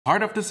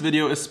Part of this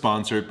video is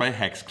sponsored by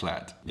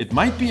Hexclad. It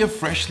might be a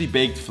freshly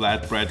baked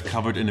flatbread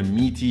covered in a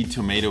meaty,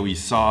 tomatoey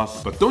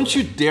sauce, but don't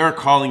you dare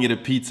calling it a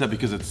pizza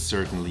because it's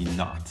certainly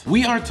not.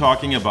 We are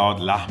talking about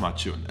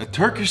lahmacun, a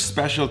Turkish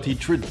specialty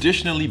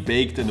traditionally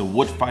baked in a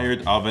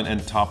wood-fired oven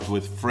and topped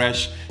with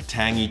fresh,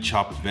 tangy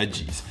chopped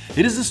veggies.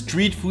 It is a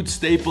street food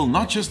staple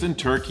not just in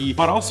Turkey,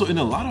 but also in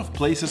a lot of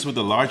places with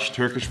a large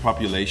Turkish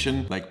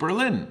population like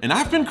Berlin. And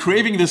I've been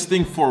craving this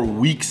thing for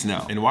weeks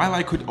now. And while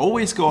I could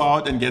always go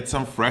out and get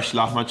some fresh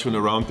lahmacun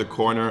around the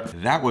corner,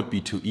 that would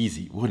be too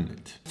easy, wouldn't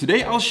it?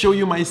 Today I'll show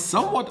you my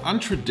somewhat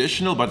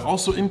untraditional but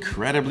also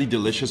incredibly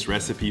delicious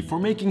recipe for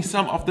making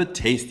some of the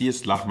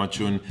tastiest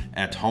lahmacun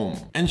at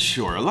home. And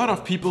sure, a lot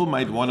of people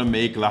might want to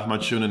make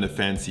lahmacun in a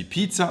fancy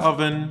pizza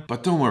oven,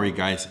 but don't worry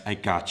guys, I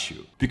got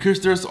you.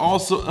 Because there's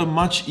also a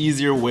much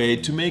easier way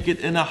to make it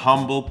in a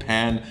humble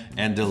pan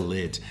and a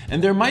lid.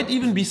 And there might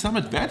even be some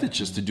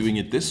advantages to doing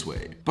it this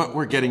way. But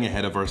we're getting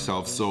ahead of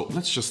ourselves, so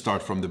let's just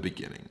start from the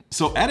beginning.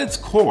 So at its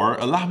core,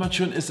 a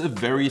lahmacun is a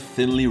very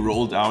thinly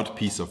rolled out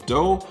piece of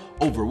dough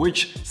over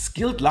which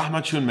skilled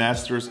lahmacun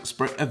masters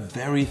spread a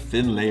very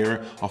thin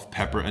layer of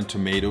pepper and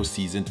tomato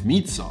seasoned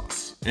meat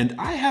sauce. And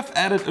I have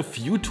added a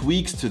few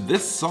tweaks to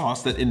this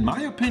sauce that, in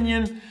my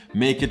opinion,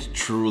 make it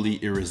truly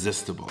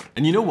irresistible.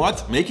 And you know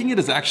what? Making it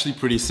is actually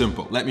pretty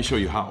simple. Let me show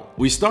you how.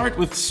 We start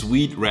with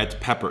sweet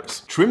red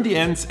peppers. Trim the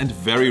ends and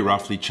very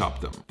roughly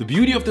chop them. The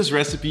beauty of this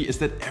recipe is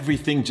that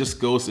everything just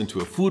goes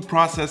into a food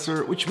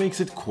processor, which makes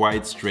it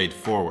quite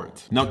straightforward.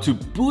 Now, to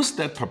boost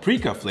that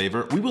paprika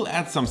flavor, we will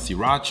add some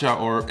sriracha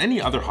or any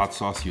other hot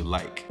sauce you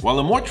like. While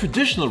a more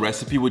traditional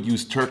recipe would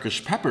use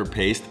Turkish pepper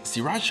paste,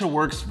 sriracha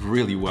works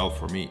really well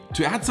for me.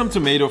 To add some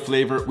tomato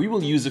flavor, we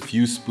will use a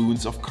few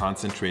spoons of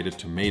concentrated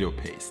tomato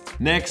paste.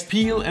 Next,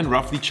 peel and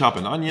roughly chop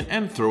an onion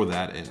and throw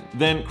that in.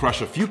 Then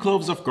crush a few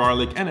cloves of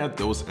garlic and add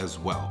those as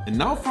well. And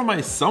now for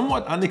my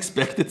somewhat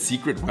unexpected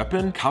secret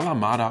weapon,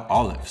 Kalamata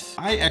olives.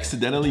 I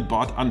accidentally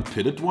bought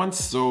unpitted ones,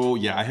 so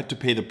yeah, I had to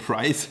pay the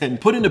price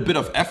and put in a bit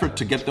of effort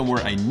to get them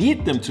where I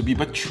need them to be,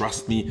 but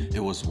trust me,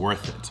 it was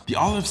worth it. The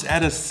olives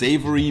add a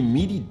savory,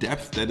 meaty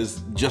depth that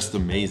is just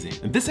amazing.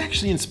 And this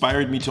actually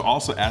inspired me to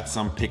also add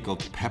some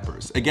pickled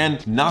peppers. Again,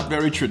 not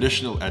very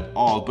traditional at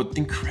all, but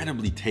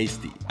incredibly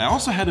tasty. I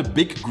also had a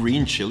big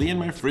green chili in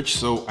my fridge,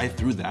 so I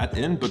threw that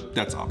in, but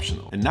that's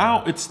optional. And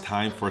now it's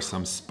time for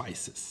some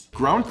spices.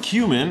 Ground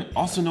cumin,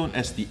 also known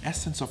as the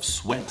essence of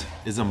sweat,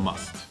 is a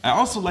must. I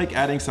also like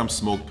adding some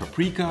smoked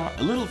paprika,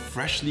 a little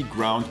freshly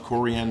ground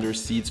coriander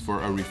seeds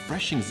for a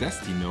refreshing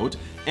zesty note,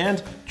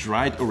 and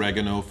dried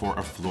oregano for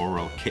a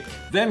floral kick.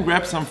 Then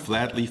grab some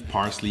flat leaf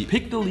parsley,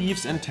 pick the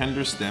leaves and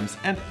tender stems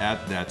and add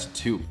that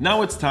too.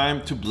 Now it's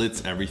time to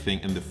blitz everything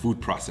in the food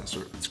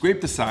processor.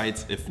 Scrape the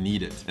sides if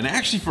needed. And I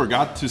actually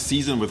forgot to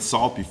season with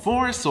salt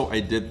before, so I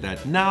did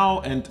that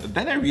now, and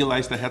then I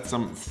realized I had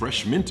some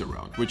fresh mint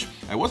around, which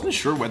I wasn't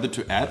sure whether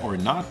to add or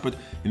not, but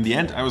in the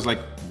end I was like,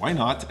 why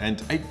not?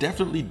 And I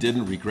definitely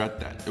didn't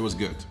regret that. It was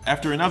good.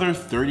 After another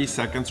 30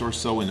 seconds or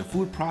so in a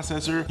food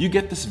processor, you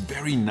get this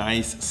very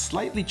nice,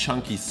 slightly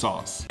chunky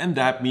sauce. And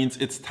that means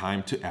it's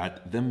time to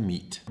add the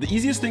meat. The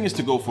easiest thing is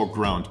to go for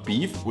ground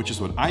beef, which is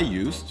what I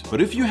used.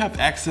 But if you have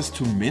access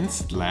to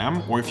minced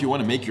lamb, or if you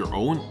want to make your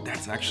own,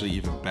 that's actually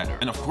even better.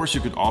 And of course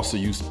you could also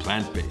use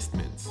plant-based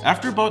mince.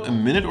 After about a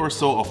minute or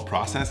so of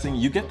processing,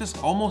 you get this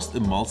almost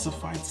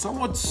emulsified,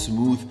 somewhat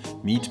smooth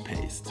meat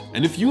paste.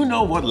 And if you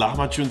know what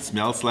lahmacun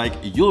smells like,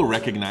 you'll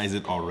recognize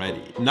it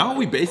already. Now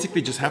we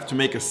basically just have to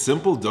make a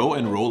simple dough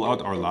and roll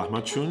out our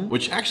lahmacun,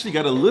 which actually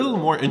got a little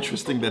more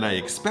interesting than I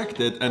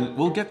expected. And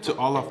we'll get to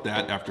all of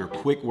that after a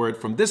quick word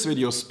from this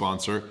video's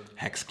sponsor,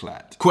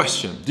 Hexclad.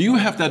 Question: do you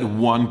have that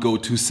one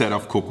go-to set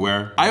of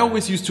cookware? I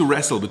always used to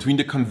wrestle between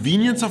the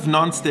convenience of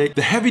non-stick,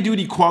 the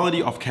heavy-duty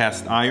quality of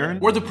cast iron,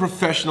 or the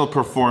professional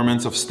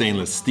performance of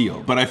stainless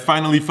steel. But I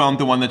finally found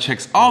the one that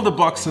checks all the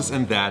boxes,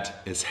 and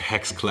that is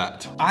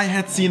Hexclad. I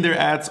had seen their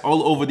ads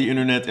all over the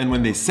internet, and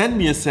when they sent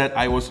me a set,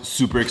 I was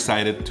super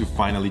excited to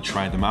finally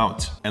try them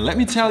out. And let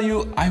me tell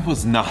you, I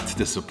was not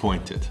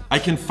disappointed. I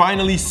can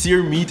finally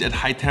sear meat at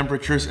high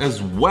temperatures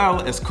as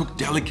well as cook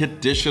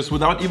delicate dishes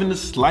without even the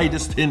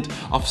slightest hint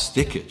of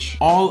stickage,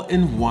 all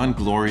in one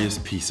glorious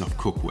piece of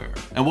cookware.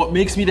 And what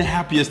makes me the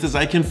happiest is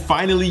I can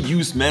finally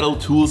use metal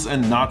tools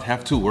and not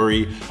have to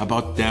worry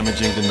about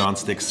damaging the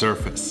non-stick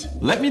surface.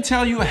 Let me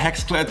tell you,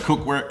 Hexclad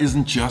cookware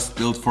isn't just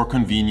built for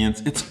convenience,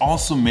 it's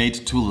also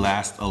made to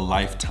last a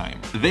lifetime.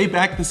 They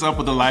back this up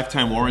with a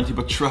lifetime warranty,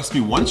 but trust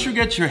me, once you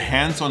get your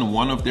hands on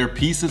one of their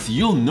pieces,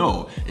 you'll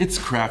know it's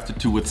crafted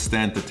to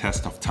withstand the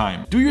test of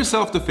time. Do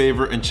yourself the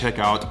favor and check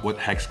out what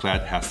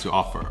Hexclad has to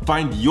offer.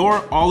 Find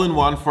your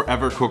all-in-one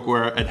forever cookware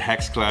at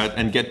Hexclad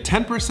and get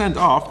 10%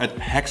 off at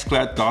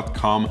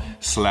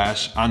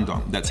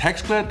hexclad.com/Andong. That's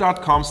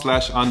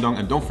hexclad.com/Andong,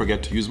 and don't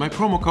forget to use my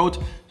promo code,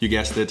 you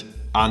guessed it,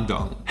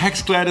 Andong.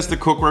 Hexclad is the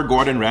cookware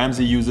Gordon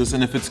Ramsay uses,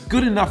 and if it's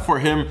good enough for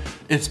him,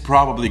 it's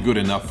probably good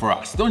enough for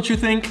us, don't you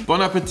think?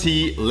 Bon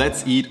appetit,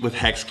 let's eat with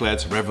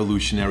Hexclad's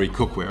revolutionary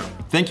cookware.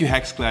 Thank you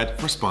Hexclad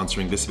for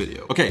sponsoring this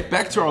video. Okay,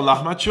 back to our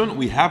lahmacun.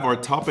 We have our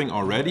topping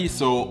already,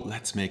 so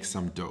let's make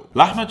some dough.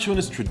 Lahmacun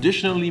is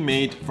traditionally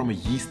made from a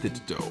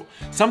yeasted dough,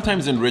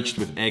 sometimes enriched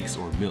with eggs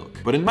or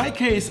milk. But in my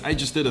case, I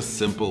just did a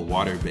simple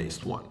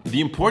water-based one. The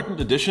important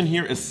addition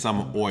here is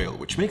some oil,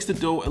 which makes the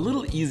dough a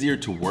little easier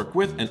to work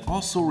with and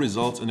also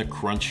results in a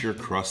crunchier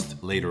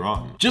crust later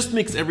on. Just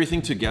mix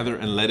everything together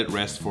and let it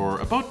rest for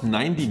about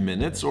 90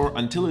 minutes or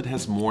until it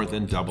has more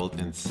than doubled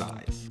in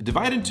size.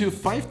 Divide into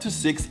 5 to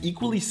 6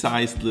 equally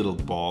sized little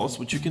balls,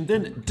 which you can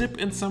then dip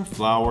in some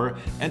flour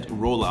and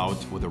roll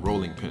out with a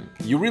rolling pin.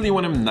 You really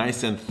want them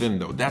nice and thin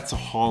though, that's a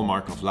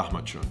hallmark of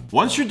lahmacun.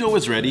 Once your dough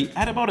is ready,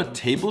 add about a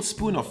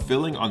tablespoon of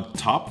filling on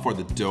top for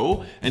the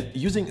dough and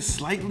using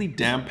slightly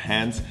damp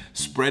hands,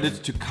 spread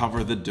it to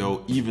cover the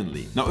dough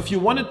evenly. Now if you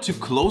wanted to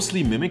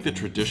closely mimic the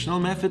traditional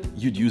method,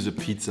 you'd use a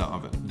pizza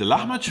oven. The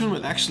lahmacun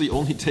will actually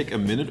only take a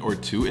minute or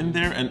two in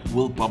there and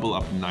will bubble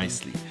up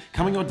nicely,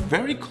 coming out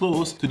very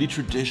close to the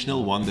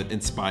traditional one that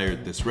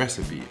inspired this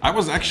recipe. I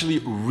was actually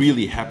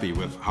really happy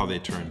with how they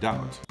turned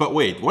out. But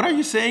wait, what are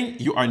you saying?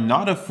 You are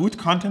not a food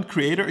content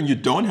creator and you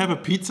don't have a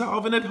pizza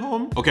oven at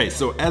home? Okay,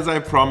 so as I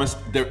promised,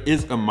 there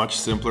is a much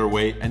simpler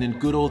way, and in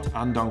good old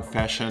Andong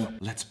fashion,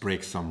 let's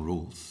break some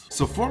rules.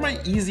 So for my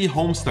easy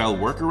home-style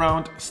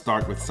workaround,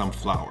 start with some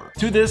flour.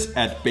 To this,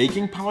 add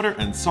baking powder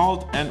and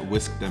salt and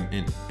whisk them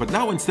in. But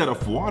now instead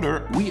of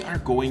water, we are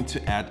going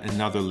to add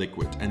another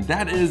liquid, and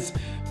that is,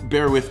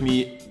 bear with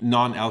me,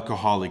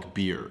 non-alcoholic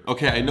beer.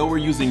 Okay, I know we're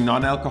using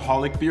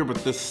non-alcoholic beer, but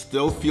this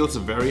still feels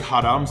very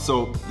haram,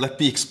 so let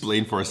me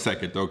explain for a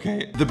second,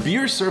 okay? The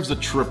beer serves a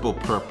triple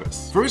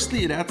purpose.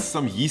 Firstly, it adds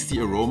some yeasty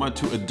aroma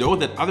to a dough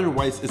that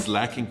otherwise is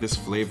lacking this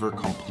flavor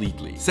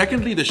completely.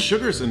 Secondly, the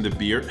sugars in the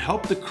beer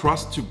help the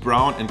crust to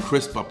brown and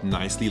crisp up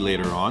nicely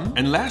later on.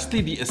 And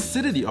lastly, the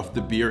acidity of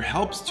the beer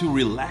helps to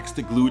relax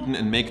the gluten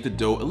and make the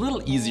dough a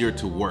little easier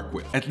to work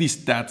with. At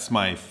least that's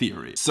my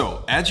theory.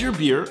 So add your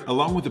beer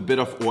along with a bit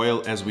of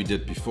oil as we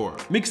did before.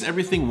 Mix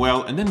everything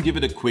well and then give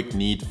it a quick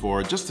knead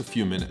for just a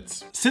few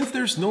minutes. Since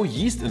there's no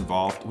yeast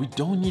involved, we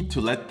don't need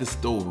to let this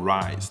dough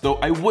rise, though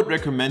I would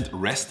recommend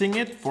resting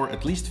it for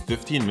at least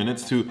 15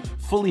 minutes to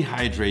fully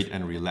hydrate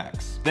and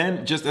relax.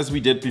 Then, just as we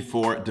did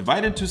before,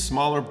 divide into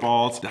smaller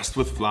balls, dust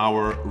with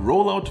flour,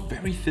 roll out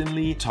very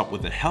thinly, top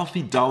with a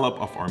healthy dollop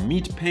of our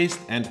meat paste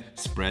and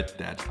spread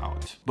that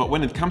out. But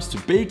when it comes to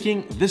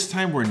baking, this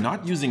time we're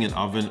not using an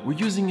oven, we're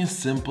using a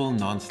simple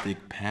non-stick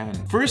pan.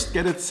 First,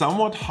 get it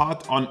somewhat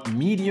hot on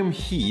medium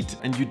heat,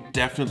 and you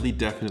definitely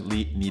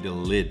need a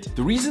lid.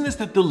 The reason is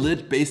that the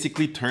lid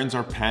basically turns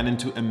our pan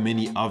into a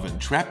mini oven,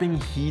 trapping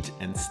heat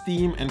and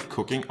steam and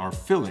cooking our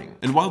filling.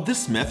 And while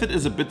this method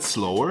is a bit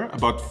slower,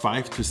 about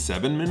 5 to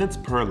 7 minutes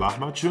per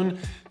lahmacun,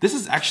 this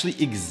is actually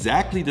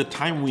exactly the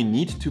time we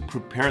need to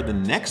prepare the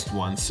next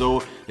one,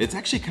 so it's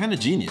actually kind of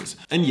genius.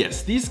 And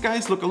yes, these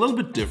guys look a little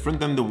bit different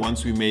than the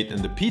ones we made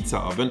in the pizza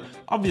oven,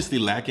 obviously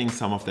lacking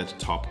some of that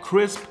top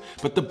crisp,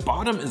 but the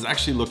bottom is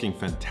actually looking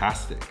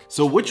fantastic.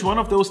 So which one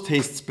of those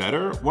tastes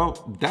better?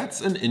 Well,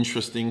 that's an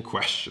interesting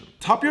question.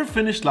 Top your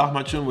finished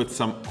lahmacun with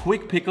some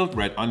quick pickled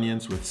red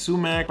onions with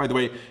sumac. By the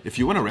way, if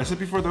you want a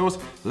recipe for those,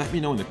 let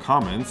me know in the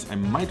comments. I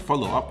might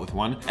follow up with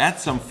one. Add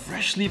some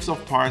fresh leaves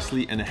of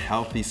parsley and a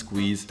healthy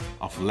squeeze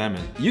of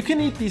lemon. You can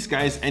eat these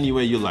guys any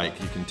way you like.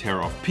 You can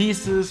tear off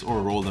pieces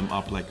or roll them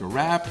up like a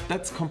wrap.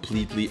 That's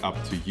completely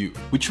up to you.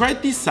 We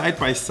tried these side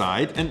by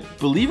side, and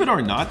believe it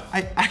or not,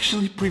 I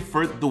actually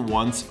preferred the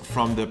ones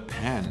from the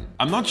pan.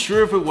 I'm not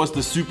sure if it was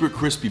the super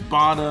crispy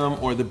bottom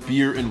or the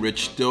beer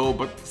enriched dough,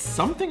 but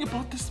something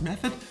about this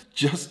method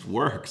just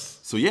works.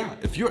 So yeah,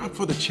 if you're up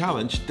for the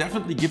challenge,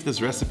 definitely give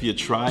this recipe a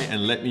try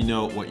and let me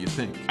know what you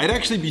think. I'd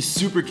actually be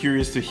super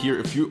curious to hear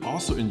if you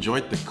also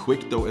enjoyed the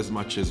quick dough as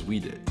much as we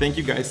did. Thank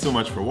you guys so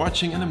much for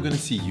watching, and I'm gonna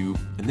see you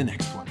in the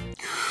next one.